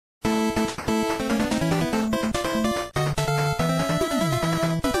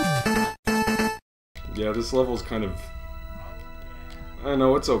Yeah, this level's kind of... I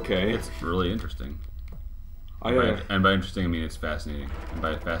know, it's okay. It's really interesting. And by interesting, I mean it's fascinating. And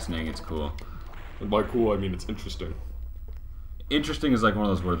by fascinating, it's cool. And by cool, I mean it's interesting. Interesting is like one of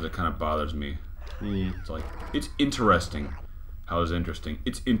those words that kind of bothers me. It's like, it's interesting. How is interesting?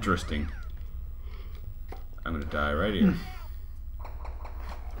 It's interesting. I'm gonna die right here.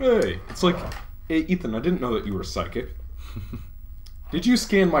 Hey, it's like, hey Ethan, I didn't know that you were psychic. Did you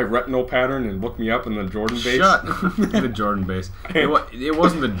scan my retinal pattern and look me up in the Jordan base? Shut the Jordan base. It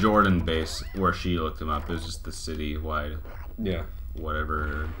wasn't the Jordan base where she looked him up. It was just the city-wide. Yeah.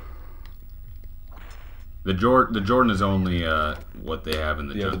 Whatever. The Jordan is only what they have in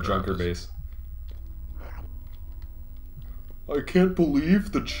the Junker base. I can't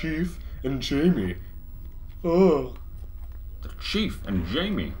believe the Chief and Jamie. Oh. The Chief and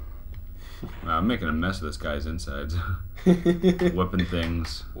Jamie. Wow, I'm making a mess of this guy's insides. Whipping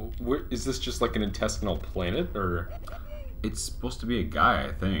things. Is this just like an intestinal planet, or? It's supposed to be a guy,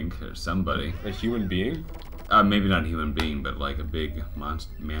 I think, or somebody. A human being? Maybe not a human being, but like a big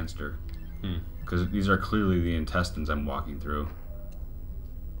monster. Because these are clearly the intestines I'm walking through.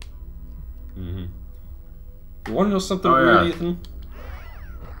 You want to know something weird, Ethan?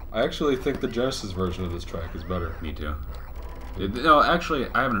 I actually think the Genesis version of this track is better. Me too. No, actually,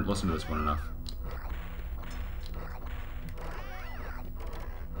 I haven't listened to this one enough.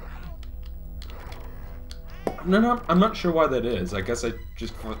 No, I'm not sure why that is. I guess I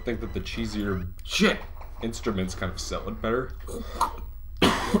just think that the cheesier instruments kind of sell it better.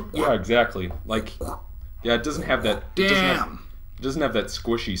 Yeah, exactly. Like, yeah, it doesn't have that. Damn. It doesn't have that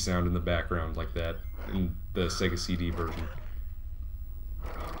squishy sound in the background like that in the Sega CD version.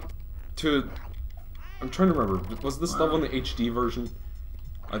 I'm trying to remember. Was this level in the HD version?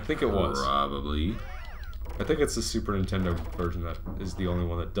 I think it was. Probably. I think it's the Super Nintendo version that is the only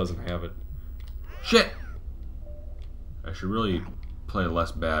one that doesn't have it. Shit! I should really play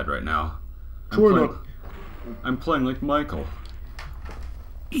less bad right now. I'm playing like Michael.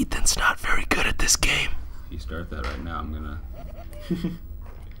 Ethan's not very good at this game. If you start that right now, I'm gonna...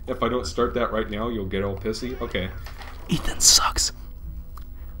 If I don't start that right now, you'll get all pissy? Okay. Ethan sucks.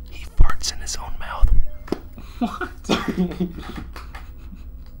 He farts in his own mouth. What?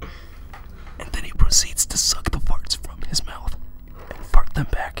 And then he proceeds to suck the farts from his mouth and fart them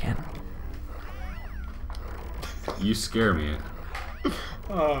back in. You scare me.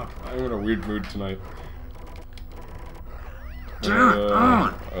 I'm in a weird mood tonight.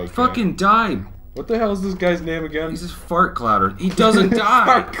 Okay. Fucking died. What the hell is this guy's name again? He's just fart clouder. He doesn't die.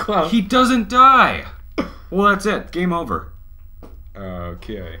 Fart cloud. He doesn't die. Well, that's it. Game over.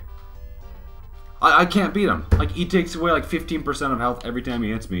 Okay. I can't beat him. Like, he takes away like 15% of health every time he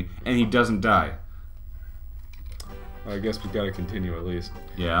hits me, and he doesn't die. I guess we gotta continue at least.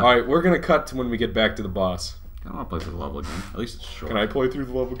 Yeah. Alright, we're gonna cut to when we get back to the boss. I don't want to play through the level again. At least it's short. Can I play through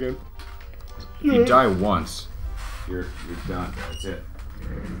the level again? If you die once, you're done. That's it.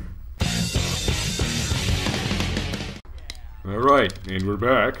 Alright, and we're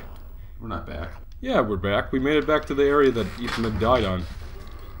back. We're not back. Yeah, we're back. We made it back to the area that Ethan had died on.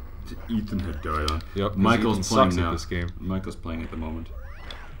 Ethan had died on. Yep. Michael's playing now. At this game. Michael's playing at the moment.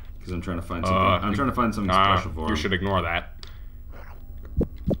 Because I'm trying to find something. I'm trying to find something special for him. You should ignore that.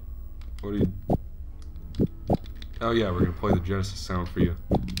 What do you... Oh yeah, we're gonna play the Genesis sound for you.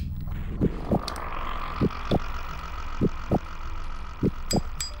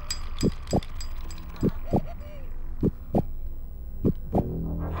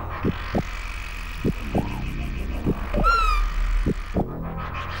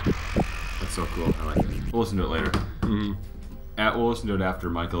 That's so cool. I like it. We'll listen to it later. We'll listen to it after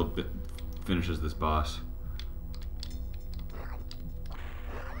Michael finishes this boss.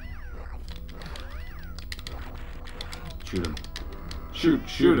 Shoot him.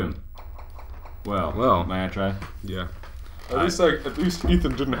 Shoot him. Well, may I try? Yeah. At least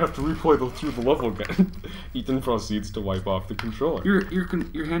Ethan didn't have to replay through the level again. Ethan proceeds to wipe off the controller.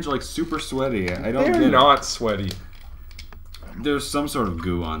 Your hands are like super sweaty. I don't They're not sweaty. There's some sort of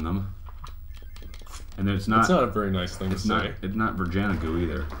goo on them. And it's not... It's not a very nice thing to say. It's not Virginia goo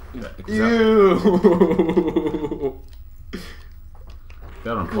either. Ew!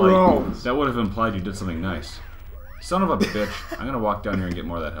 That would have implied you did something nice. Son of a bitch. I'm gonna walk down here and get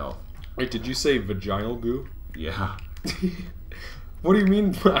more of that health. Wait, did you say vaginal goo? Yeah. What do you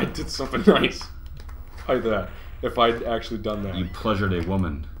mean I did something nice? By that. If I'd actually done that. You pleasured a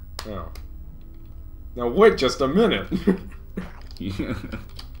woman. Oh. Now wait just a minute.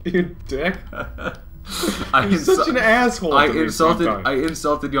 You dick. You're such an asshole. I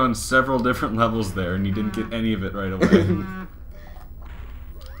insulted you on several different levels there, and you didn't get any of it right away.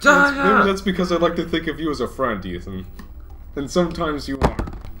 Maybe that's because I like to think of you as a friend, Ethan. And sometimes you are.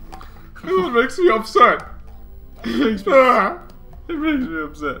 It makes me upset. It makes me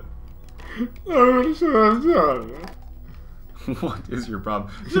upset. What is your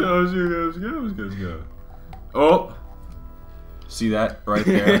problem? Oh! See that right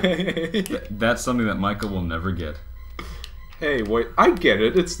there? That's something that Michael will never get. Hey, wait, I get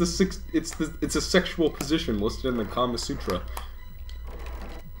it. It's a sexual position listed in the Kama Sutra,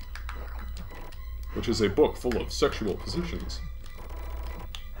 which is a book full of sexual positions.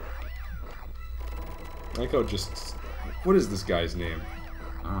 Michael just... What is this guy's name?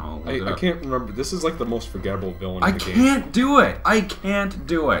 Oh, I can't remember. This is like the most forgettable villain I in the game. can't do it! I can't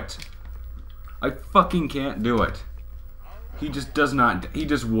do it! I fucking can't do it. He just does not... He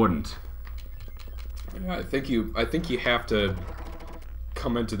just wouldn't. Yeah, I think you have to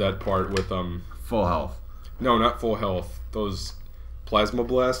come into that part with, Full health. No, not full health. Those plasma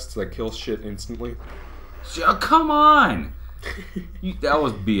blasts that kill shit instantly. Oh, come on! That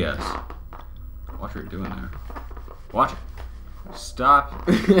was BS. Watch what you're doing there. Watch it. Stop.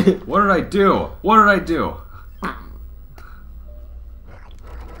 What did I do? What did I do? I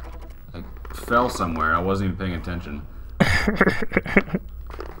fell somewhere. I wasn't even paying attention. I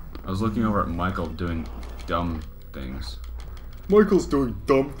was looking over at Michael doing dumb things. Michael's doing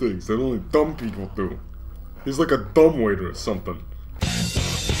dumb things that only dumb people do. He's like a dumb waiter or something.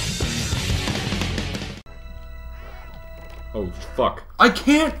 Oh, fuck. I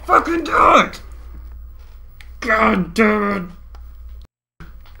can't fucking do it! God damn it!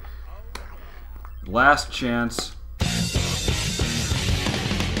 Last chance.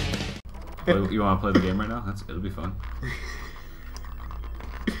 You want to play the game right now? It'll be fun.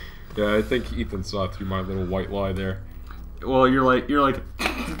 Yeah, I think Ethan saw through my little white lie there. Well, you're like.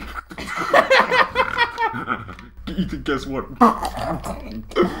 Ethan, guess what?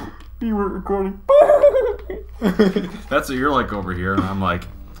 You weren't recording. That's what you're like over here, and I'm like,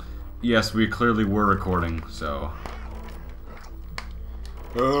 yes, we clearly were recording, so.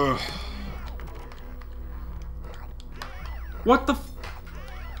 What the?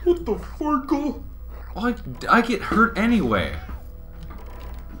 What the farkle? I get hurt anyway.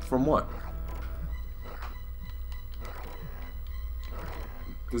 From what?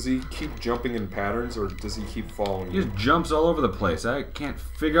 Does he keep jumping in patterns, or does he keep falling? He just jumps all over the place. I can't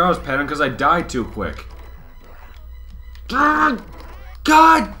figure out his pattern because I died too quick. God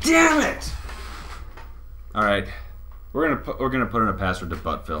damn it! All right, we're gonna put in a password to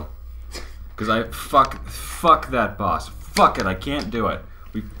Buttville because fuck that boss. Fuck it, I can't do it.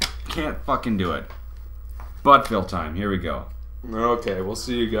 We can't fucking do it. Buttville time. Here we go. Okay, we'll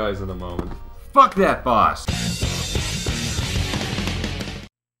see you guys in a moment. Fuck that boss.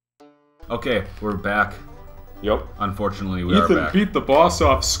 Okay, we're back. Yep. Unfortunately, we are Ethan back. beat the boss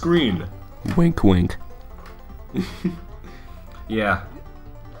off screen. Wink, wink. Yeah.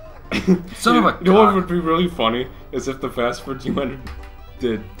 Son of a You know what would be really funny is if the fast forward you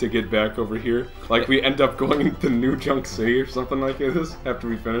entered to get back over here, like we end up going to New Junk City or something like this after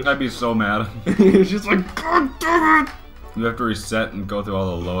we finish. I'd be so mad. It's just like, God damn it! You have to reset and go through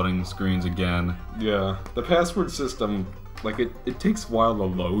all the loading screens again. Yeah, the password system, like it takes a while to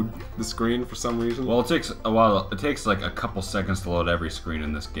load the screen for some reason. Well, it takes a while. It takes like a couple seconds to load every screen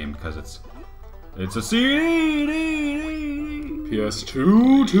in this game because it's a CD.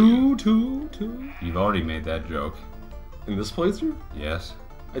 PS2, 2. You've already made that joke. In this playthrough? Yes.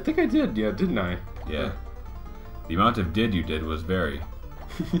 I think I did, yeah, didn't I? Yeah. The amount of did you did was very.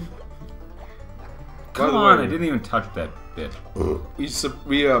 Come on, I didn't even touch that bit.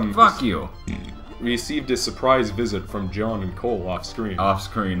 Fuck you. Received a surprise visit from John and Cole off screen. Off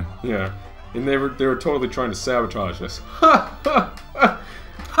screen. Yeah. And they were totally trying to sabotage us.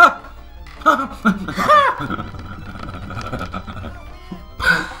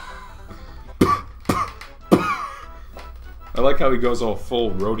 I like how he goes all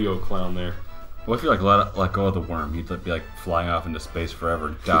full rodeo clown there. What if you like let go of the worm? He'd be like flying off into space forever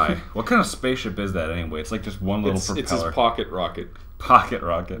and die. What kind of spaceship is that anyway? It's like just one little propeller. It's his pocket rocket. Pocket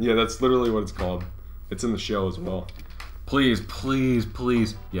rocket. Yeah, that's literally what it's called. It's in the show as well. Please, please,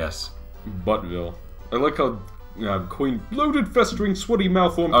 please. Yes. Buttville. I like how Queen bloated, festering, sweaty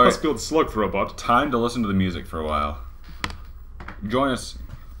mouth on pus-filled slug for a butt. Time to listen to the music for a while. Join us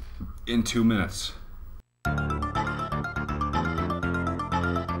in 2 minutes.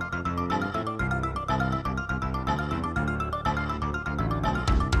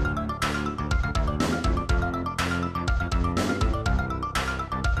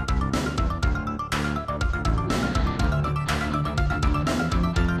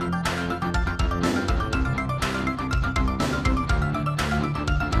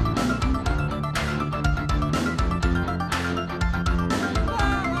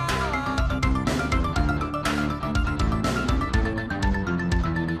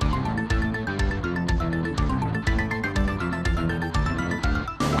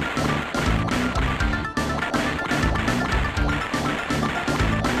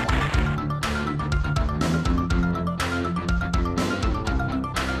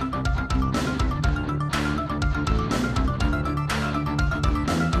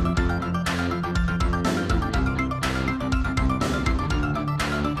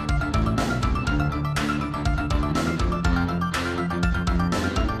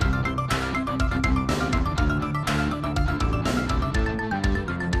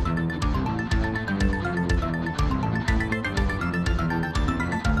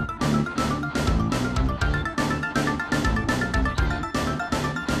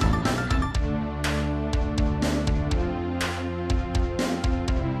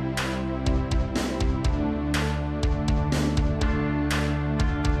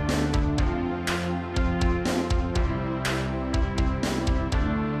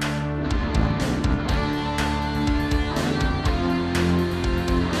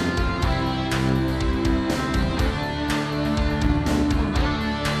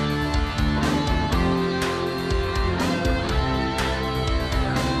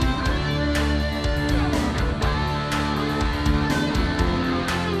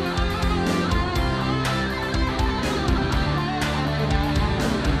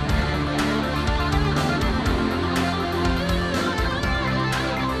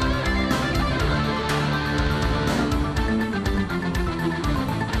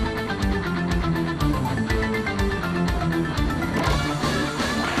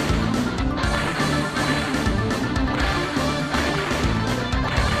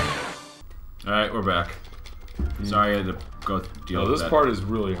 Alright, we're back. Sorry I had to go deal with this that. part is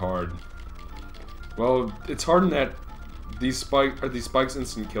really hard. Well, it's hard in that these spikes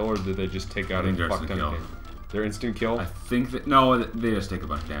instant kill, or did they just take out a fuck ton of damage? They're instant kill? I think that... No, they just take a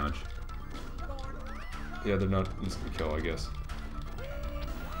bunch of damage. Yeah, they're not instant kill, I guess.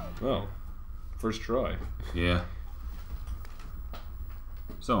 Oh. First try. Yeah.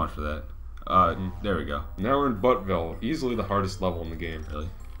 So much for that. There we go. Now we're in Buttville. Easily the hardest level in the game. Really?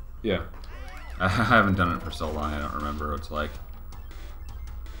 Yeah. I haven't done it for so long, I don't remember what it's like.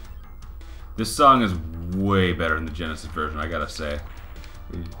 This song is way better than the Genesis version, I gotta say.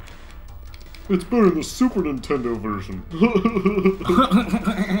 It's better than the Super Nintendo version. You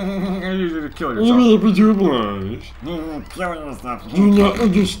should kill yourself. Do you not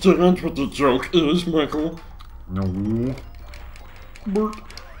understand what the joke is, Michael? No. Bert.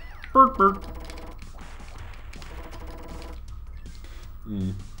 Bert.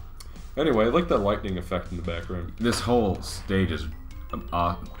 Anyway, I like that lightning effect in the background. This whole stage is...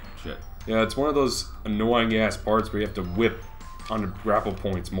 shit. Yeah, it's one of those annoying-ass parts where you have to whip onto grapple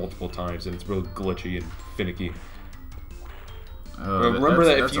points multiple times, and it's real glitchy and finicky. Remember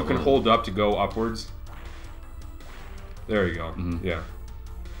that if you can hold up to go upwards? There you go. Yeah.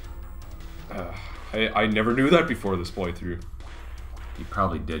 I never knew that before this playthrough. You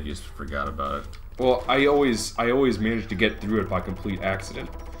probably did, you just forgot about it. Well, I always managed to get through it by complete accident.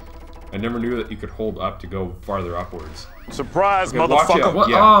 I never knew that you could hold up to go farther upwards. Surprise, Okay, motherfucker! What?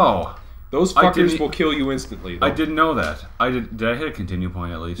 Yeah. Oh! Those fuckers will kill you instantly, though. I didn't know that. Did I hit a continue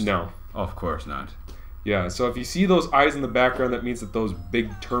point at least? No. Oh, of course not. Yeah, so if you see those eyes in the background, that means that those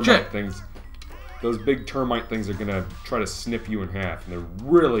big termite things... Those big termite things are gonna try to snip you in half, and they're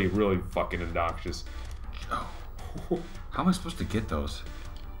really, really fucking obnoxious. Oh. How am I supposed to get those?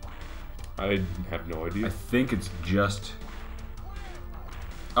 I have no idea. I think it's just...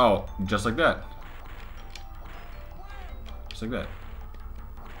 Oh, just like that. Just like that.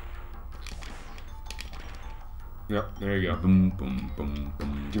 Yep, there you go. Boom, boom, boom,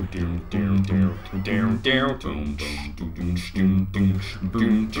 boom. Down, down, down, down, down,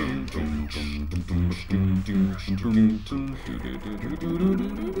 Boom,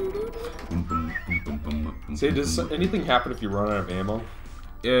 Say, does anything happen if you run out of ammo?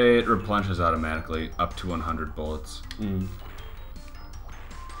 It replenishes automatically up to 100 bullets.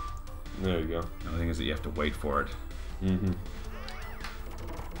 There you go. The only thing is that you have to wait for it.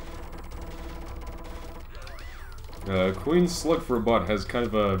 Queen Slick for a Butt has kind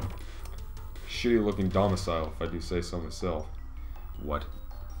of a shitty looking domicile, if I do say so myself. What?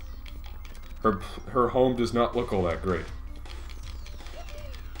 Her home does not look all that great.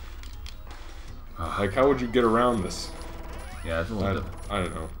 Like, how would you get around this? Yeah, it's a little bit. I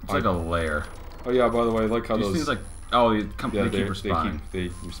don't know. It's like a layer. Oh yeah, by the way, I like how These those... things like... Oh, they keep respawning. They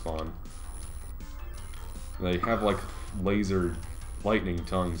respawn. They have like laser lightning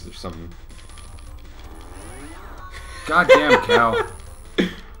tongues or something. Goddamn cow.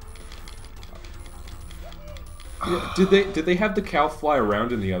 Yeah, did they have the cow fly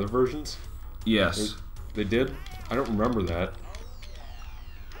around in the other versions? Yes. They did? I don't remember that.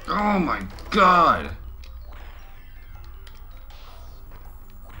 Oh my god!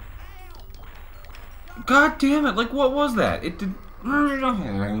 God damn it, like what was that? It did... I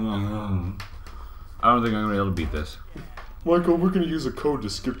don't think I'm gonna be able to beat this. Michael, we're gonna use a code to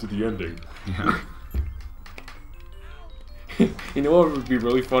skip to the ending. Yeah. You know what would be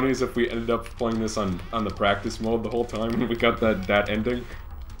really funny is if we ended up playing this on the practice mode the whole time and we got that ending.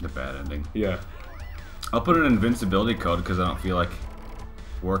 The bad ending. Yeah. I'll put an invincibility code because I don't feel like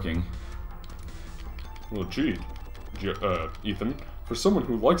working. Well, gee, Ethan, for someone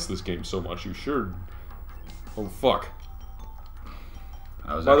who likes this game so much, you sure... Oh, fuck.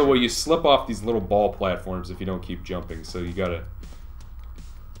 By the way, you slip off these little ball platforms if you don't keep jumping, so you gotta...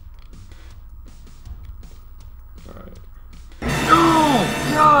 Alright. No!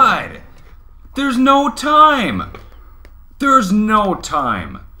 God! There's no time! There's no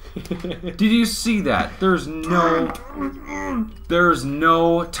time! Did you see that? There's no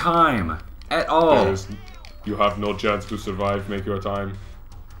time at all. You have no chance to survive, make your time.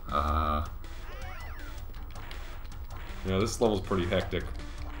 Yeah, this level's pretty hectic.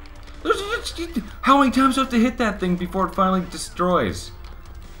 How many times do I have to hit that thing before it finally destroys?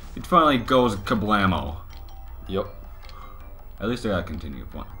 It finally goes kablamo. Yep. At least I gotta continue.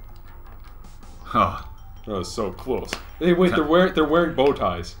 One. Huh. That was so close. Hey, wait, they're wearing bow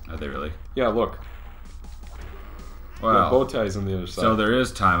ties. Are they really? Yeah, look. Wow. Bow ties on the other side. So there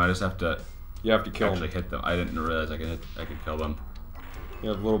is time. I just have to. You have to kill them. Hit them. I didn't realize I could kill them. You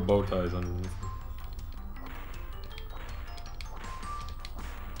have little bow ties underneath.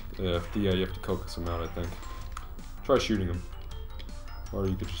 Yeah, you have to coax him out, I think. Try shooting him. Or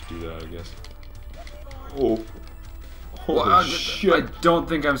you could just do that, I guess. Oh. Holy shit. I don't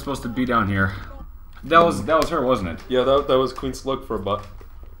think I'm supposed to be down here. That was her, wasn't it? Yeah, that was Queen Slug for a butt.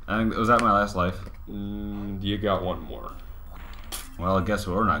 I think was that my last life. You got one more. Well, guess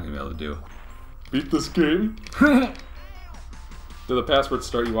what we're not gonna be able to do. Beat this game. Do the passwords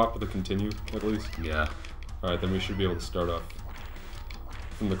start you off with a continue, at least? Yeah. Alright, then we should be able to start off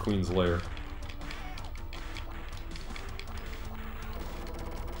from the Queen's lair.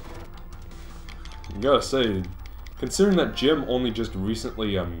 I gotta say, considering that Jim only just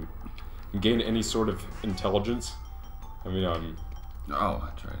recently gained any sort of intelligence, I mean, Oh,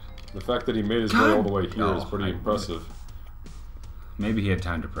 that's right. the fact that he made his way all the way here is pretty impressive. Maybe he had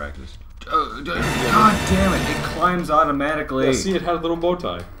time to practice. God damn it! It climbs automatically. Yeah, see, it had a little bow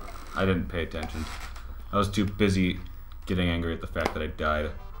tie. I didn't pay attention. I was too busy getting angry at the fact that I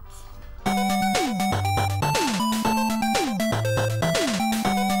died.